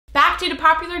due to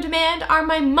popular demand are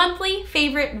my monthly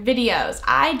favorite videos.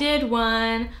 I did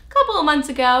one a couple of months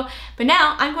ago, but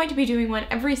now I'm going to be doing one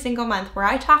every single month where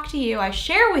I talk to you, I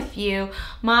share with you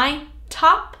my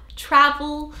top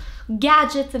travel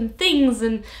gadgets and things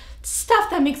and stuff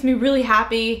that makes me really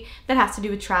happy that has to do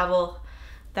with travel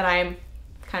that I'm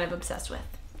kind of obsessed with.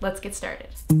 Let's get started.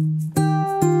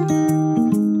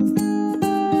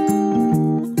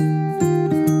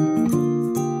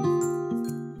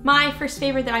 My first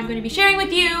favorite that I'm going to be sharing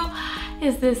with you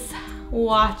is this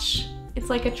watch. It's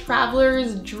like a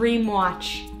traveler's dream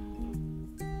watch.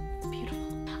 It's beautiful.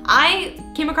 I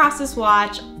came across this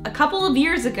watch a couple of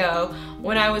years ago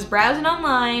when I was browsing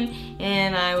online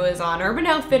and I was on Urban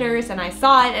Outfitters and I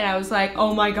saw it and I was like,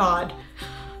 oh my god,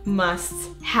 must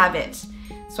have it.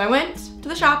 So I went to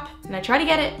the shop and I tried to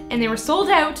get it and they were sold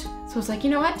out. So I was like, you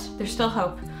know what? There's still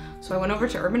hope. So I went over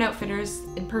to Urban Outfitters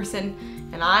in person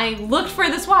and I looked for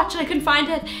this watch and I couldn't find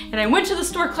it. And I went to the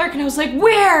store clerk and I was like,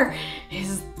 where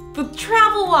is the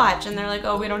travel watch? And they're like,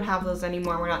 oh, we don't have those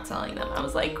anymore. We're not selling them. I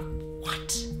was like,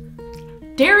 what?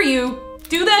 Dare you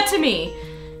do that to me?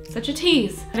 Such a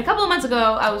tease. And a couple of months ago,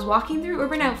 I was walking through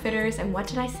Urban Outfitters and what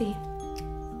did I see?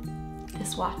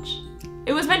 This watch.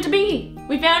 It was meant to be.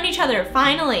 We found each other,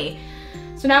 finally.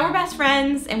 So now we're best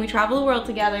friends and we travel the world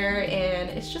together and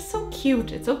it's just so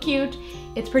cute. It's so cute.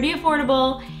 It's pretty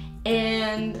affordable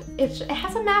and it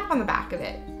has a map on the back of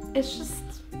it. It's just,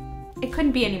 it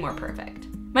couldn't be any more perfect.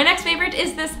 My next favorite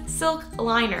is this silk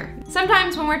liner.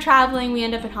 Sometimes when we're traveling, we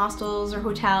end up in hostels or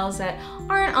hotels that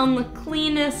aren't on the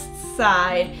cleanest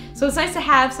side. So it's nice to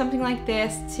have something like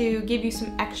this to give you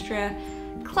some extra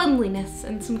cleanliness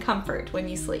and some comfort when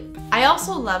you sleep. I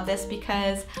also love this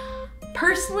because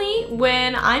personally,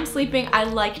 when I'm sleeping, I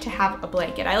like to have a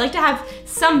blanket. I like to have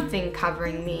something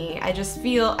covering me. I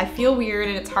feel weird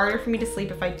and it's harder for me to sleep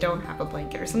if I don't have a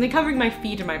blanket or something covering my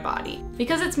feet and my body.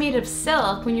 Because it's made of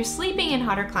silk, when you're sleeping in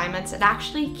hotter climates, it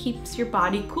actually keeps your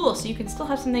body cool so you can still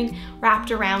have something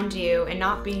wrapped around you and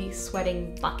not be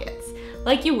sweating buckets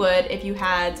like you would if you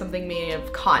had something made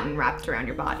of cotton wrapped around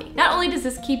your body. Not only does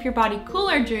this keep your body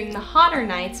cooler during the hotter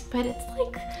nights, but it's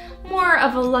like more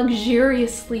of a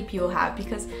luxurious sleep you'll have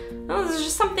because there's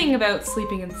just something about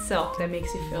sleeping in silk that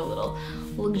makes you feel a little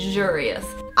luxurious.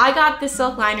 I got this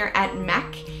silk liner at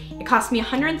MEC. It cost me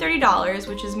 $130,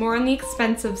 which is more on the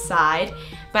expensive side,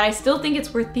 but I still think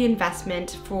it's worth the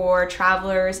investment for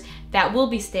travelers that will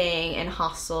be staying in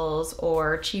hostels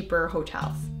or cheaper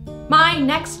hotels. My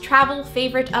next travel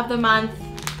favorite of the month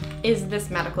is this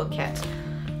medical kit.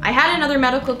 I had another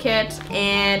medical kit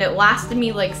and it lasted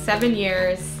me like 7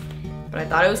 years, but I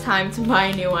thought it was time to buy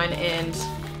a new one and,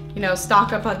 you know,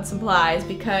 stock up on supplies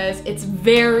because it's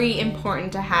very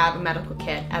important to have a medical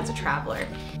kit as a traveler.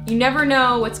 You never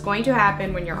know what's going to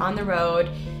happen when you're on the road.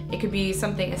 It could be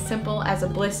something as simple as a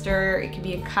blister, it could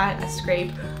be a cut, a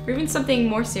scrape, or even something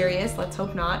more serious, let's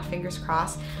hope not, fingers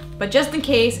crossed. But just in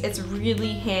case, it's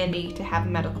really handy to have a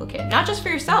medical kit. Not just for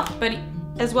yourself, but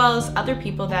as well as other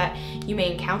people that you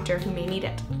may encounter who may need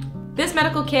it. This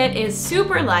medical kit is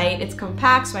super light, it's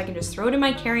compact so I can just throw it in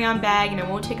my carry-on bag and it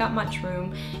won't take up much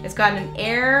room. It's got an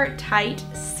airtight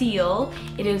seal,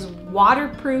 it is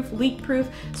waterproof, leak-proof,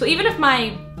 so even if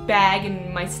my bag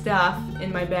and my stuff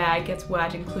in my bag gets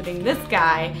wet, including this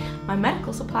guy, my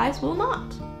medical supplies will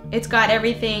not. It's got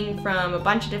everything from a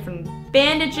bunch of different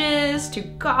bandages to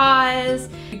gauze.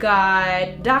 We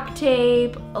got duct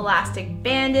tape, elastic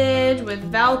bandage with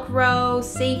Velcro,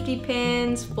 safety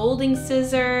pins, folding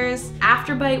scissors,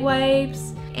 afterbite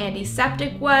wipes,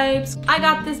 antiseptic wipes. I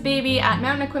got this baby at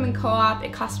Mountain Equipment Co-op.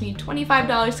 It cost me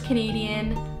 $25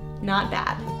 Canadian. Not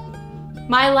bad.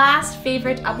 My last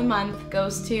favorite of the month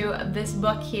goes to this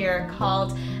book here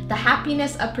called The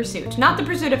Happiness of Pursuit. Not the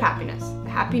pursuit of happiness, the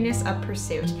happiness of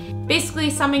pursuit. Basically,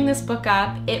 summing this book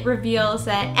up, it reveals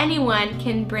that anyone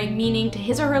can bring meaning to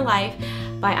his or her life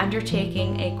by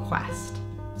undertaking a quest.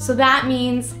 So that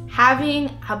means having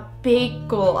a big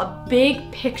goal, a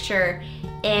big picture,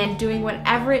 and doing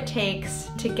whatever it takes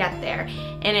to get there.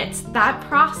 And it's that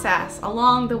process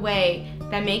along the way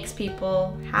that makes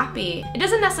people happy. It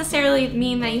doesn't necessarily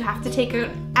mean that you have to take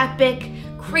an epic,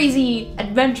 crazy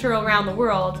adventure around the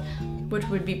world, which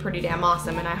would be pretty damn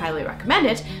awesome and I highly recommend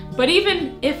it. But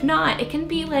even if not, it can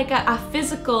be like a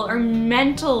physical or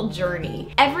mental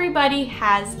journey. Everybody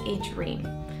has a dream.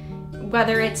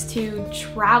 Whether it's to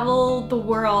travel the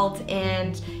world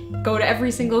and go to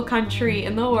every single country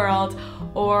in the world,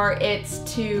 or it's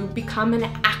to become an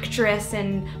actress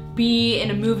and be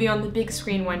in a movie on the big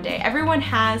screen one day. Everyone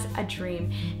has a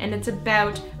dream, and it's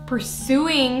about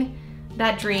pursuing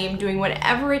that dream, doing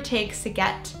whatever it takes to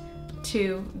get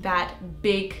to that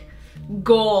big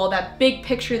goal, that big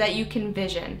picture that you can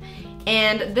vision.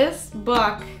 And this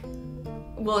book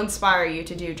will inspire you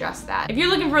to do just that. If you're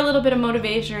looking for a little bit of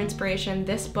motivation or inspiration,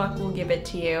 this book will give it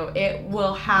to you. It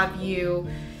will have you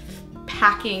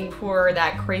packing for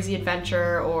that crazy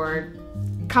adventure or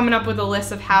coming up with a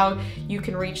list of how you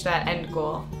can reach that end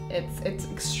goal. It's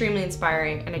extremely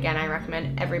inspiring, and again, I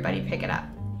recommend everybody pick it up.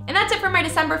 And that's it for my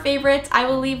December favorites. I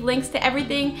will leave links to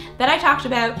everything that I talked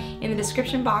about in the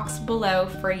description box below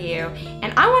for you.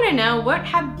 And I want to know, what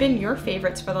have been your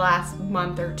favorites for the last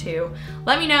month or two?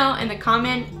 Let me know in the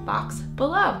comment box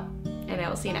below. And I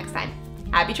will see you next time.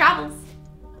 Happy travels!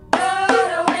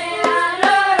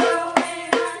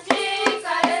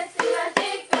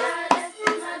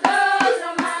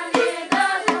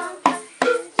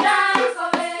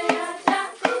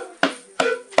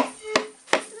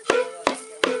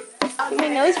 My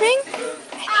nose ring?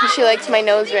 I think she likes my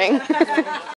nose ring.